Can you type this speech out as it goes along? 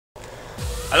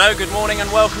Hello, good morning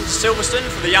and welcome to Silverstone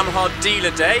for the Yamaha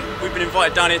Dealer Day. We've been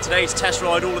invited down here today to test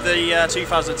ride all of the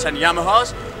 2010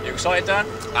 Yamahas. You excited, Dan?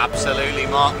 Absolutely,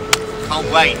 Mark. Can't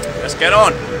wait. Let's get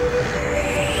on.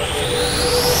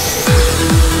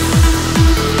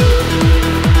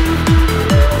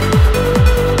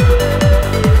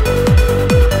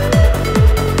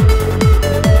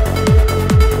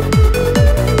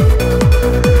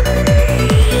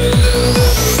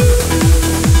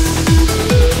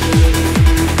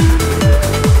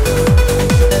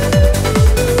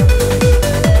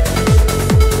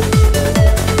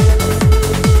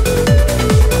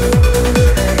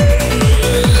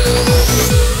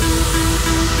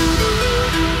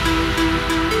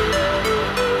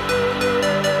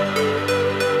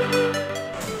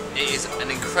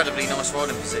 Incredibly nice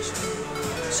riding position.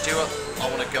 Stuart, I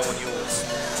want to go on yours.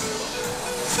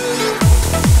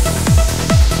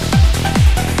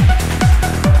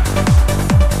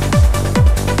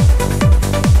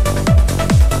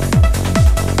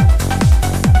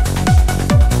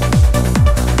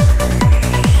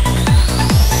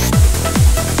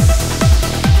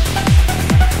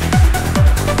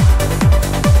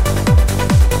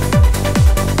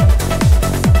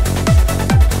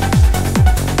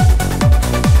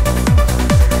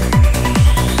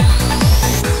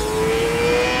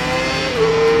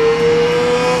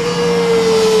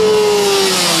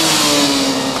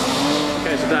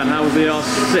 How was the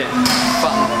R6?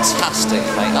 Fantastic,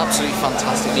 mate, absolutely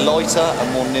fantastic. Lighter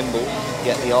and more nimble,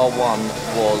 yet the R1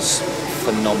 was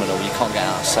phenomenal. You can't get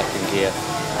out of second gear.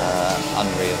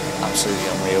 Unreal, absolutely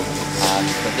unreal.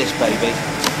 But this baby,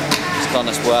 it's done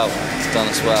us well. It's done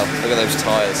us well. Look at those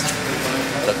tyres.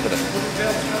 Look at them.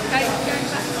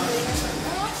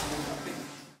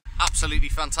 Absolutely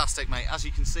fantastic, mate. As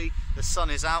you can see, the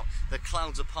sun is out, the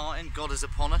clouds are parting, God is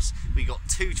upon us. We've got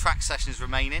 2 track sessions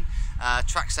remaining.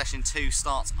 Track session 2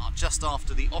 starts just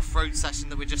after the off-road session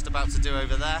that we're just about to do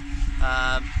over there.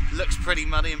 Looks pretty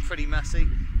muddy and pretty messy.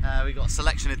 We've got a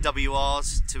selection of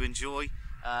WRs to enjoy.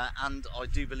 And I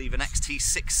do believe an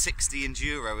XT660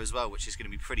 Enduro as well, which is going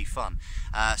to be pretty fun.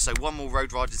 So one more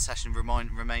road riding session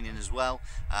remaining as well.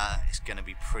 It's going to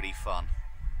be pretty fun.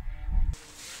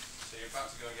 So you're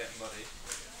about to go and get muddy?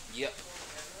 Yep.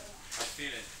 How are you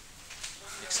feeling?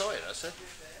 Excited, actually.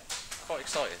 Quite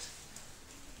excited.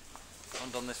 I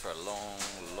haven't done this for a long,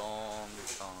 long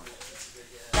time.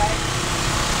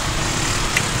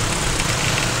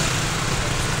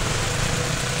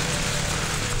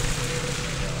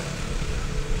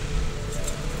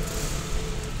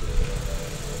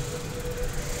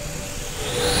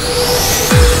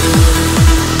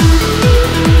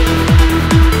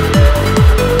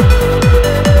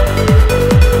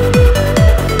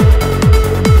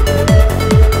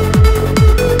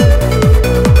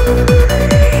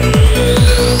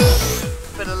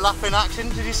 In action,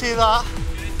 did you see that?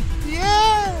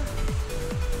 Yeah!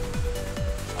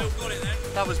 Still got it then?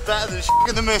 That was better than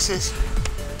s***ing the missus.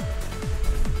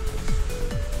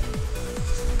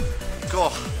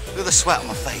 God, look at the sweat on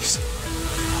my face.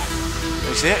 Can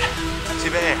you see it? See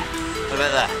a bit here? A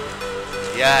bit there.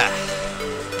 Yeah.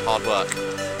 Hard work.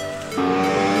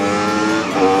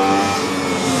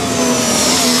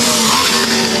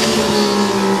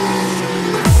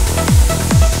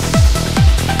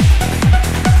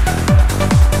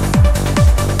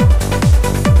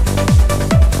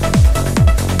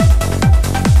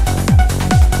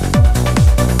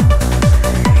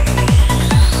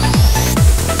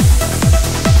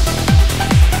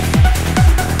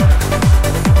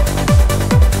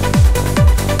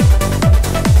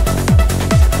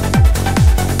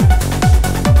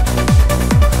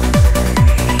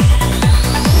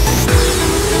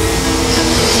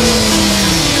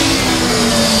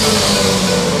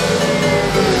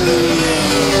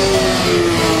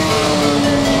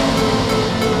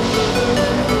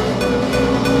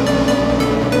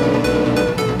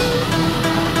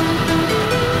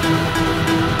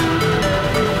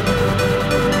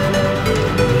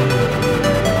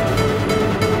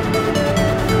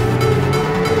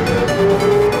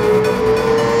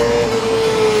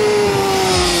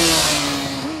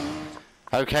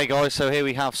 Okay guys, so here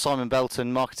we have Simon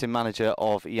Belton, Marketing Manager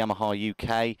of Yamaha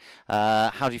UK.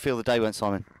 How do you feel the day went,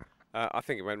 Simon? I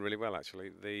think it went really well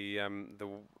actually. The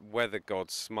weather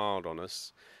gods smiled on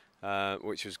us,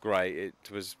 which was great.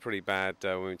 It was pretty bad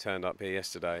when we turned up here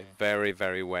yesterday. Very,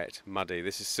 very wet, muddy.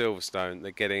 This is Silverstone.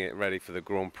 They're getting it ready for the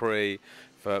Grand Prix,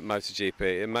 for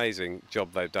MotoGP. Amazing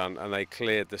job they've done, and they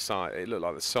cleared the site. It looked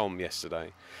like the Somme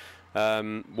yesterday.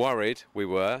 Worried we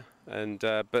were, and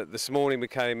but this morning we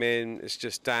came in. It's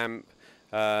just damp.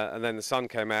 And then the sun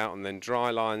came out, and then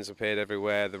dry lines appeared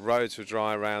everywhere. The roads were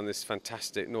dry around this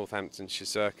fantastic Northamptonshire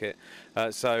circuit.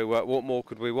 So what more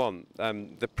could we want?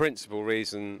 The principal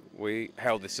reason we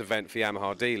held this event for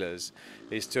Yamaha dealers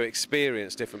is to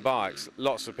experience different bikes.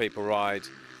 Lots of people ride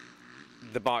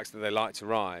the bikes that they like to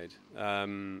ride.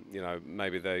 You know,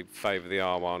 maybe they favour the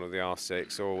R1 or the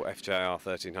R6 or FJR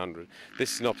 1300.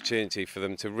 This is an opportunity for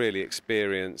them to really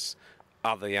experience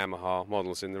other Yamaha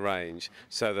models in the range,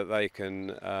 so that they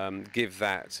can give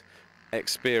that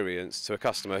experience to a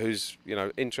customer who's, you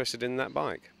know, interested in that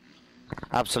bike.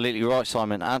 Absolutely right,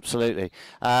 Simon, absolutely.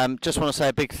 Just want to say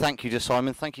a big thank you to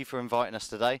Simon. Thank you for inviting us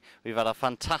today. We've had a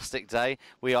fantastic day.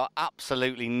 We are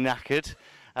absolutely knackered.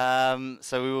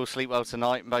 So we will sleep well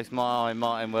tonight, both I and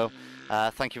Martin will.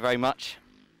 Thank you very much.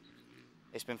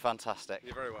 It's been fantastic.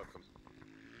 You're very welcome.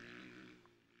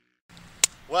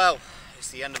 Well,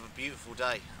 it's the end of a beautiful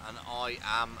day and I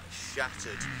am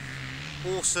shattered.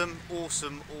 Awesome,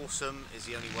 awesome, awesome is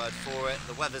the only word for it.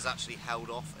 The weather's actually held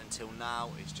off until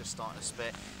now. It's just starting to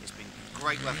spit. It's been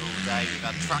great weather all day. We've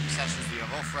had track sessions, we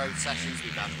have off-road sessions,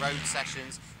 we've had road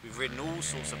sessions. We've ridden all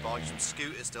sorts of bikes, from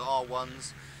scooters to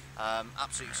R1s.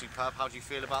 Absolutely superb. How do you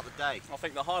feel about the day? I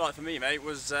think the highlight for me, mate,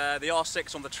 was the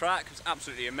R6 on the track. It was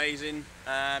absolutely amazing.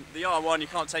 The R1, you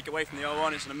can't take away from the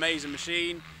R1. It's an amazing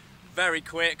machine, very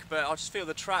quick, but I just feel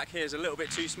the track here is a little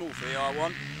bit too small for the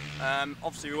R1.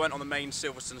 Obviously we weren't on the main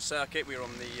Silverstone circuit, we were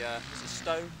on the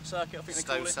Stowe circuit, I think they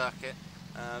call it. Stowe circuit.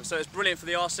 So it's brilliant for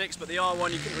the R6, but the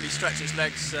R1 you couldn't really stretch its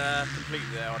legs completely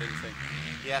there, I didn't think.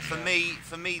 Yeah, for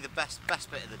me the best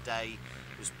bit of the day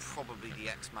was probably the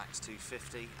X-Max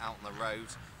 250 out on the road.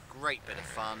 Great bit of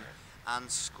fun, and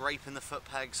scraping the foot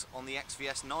pegs on the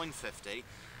XVS 950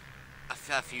 a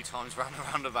fair few times round the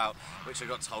roundabout, which I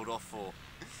got told off for.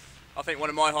 I think one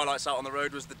of my highlights out on the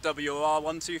road was the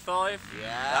WR125. Yeah.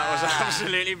 That was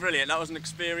absolutely brilliant. That was an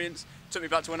experience. Took me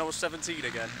back to when I was 17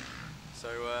 again. So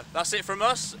that's it from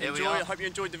us. Enjoy. I hope you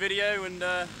enjoyed the video, and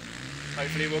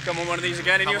hopefully we'll come on one of these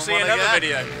again and you'll see another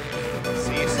video.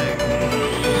 See you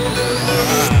soon.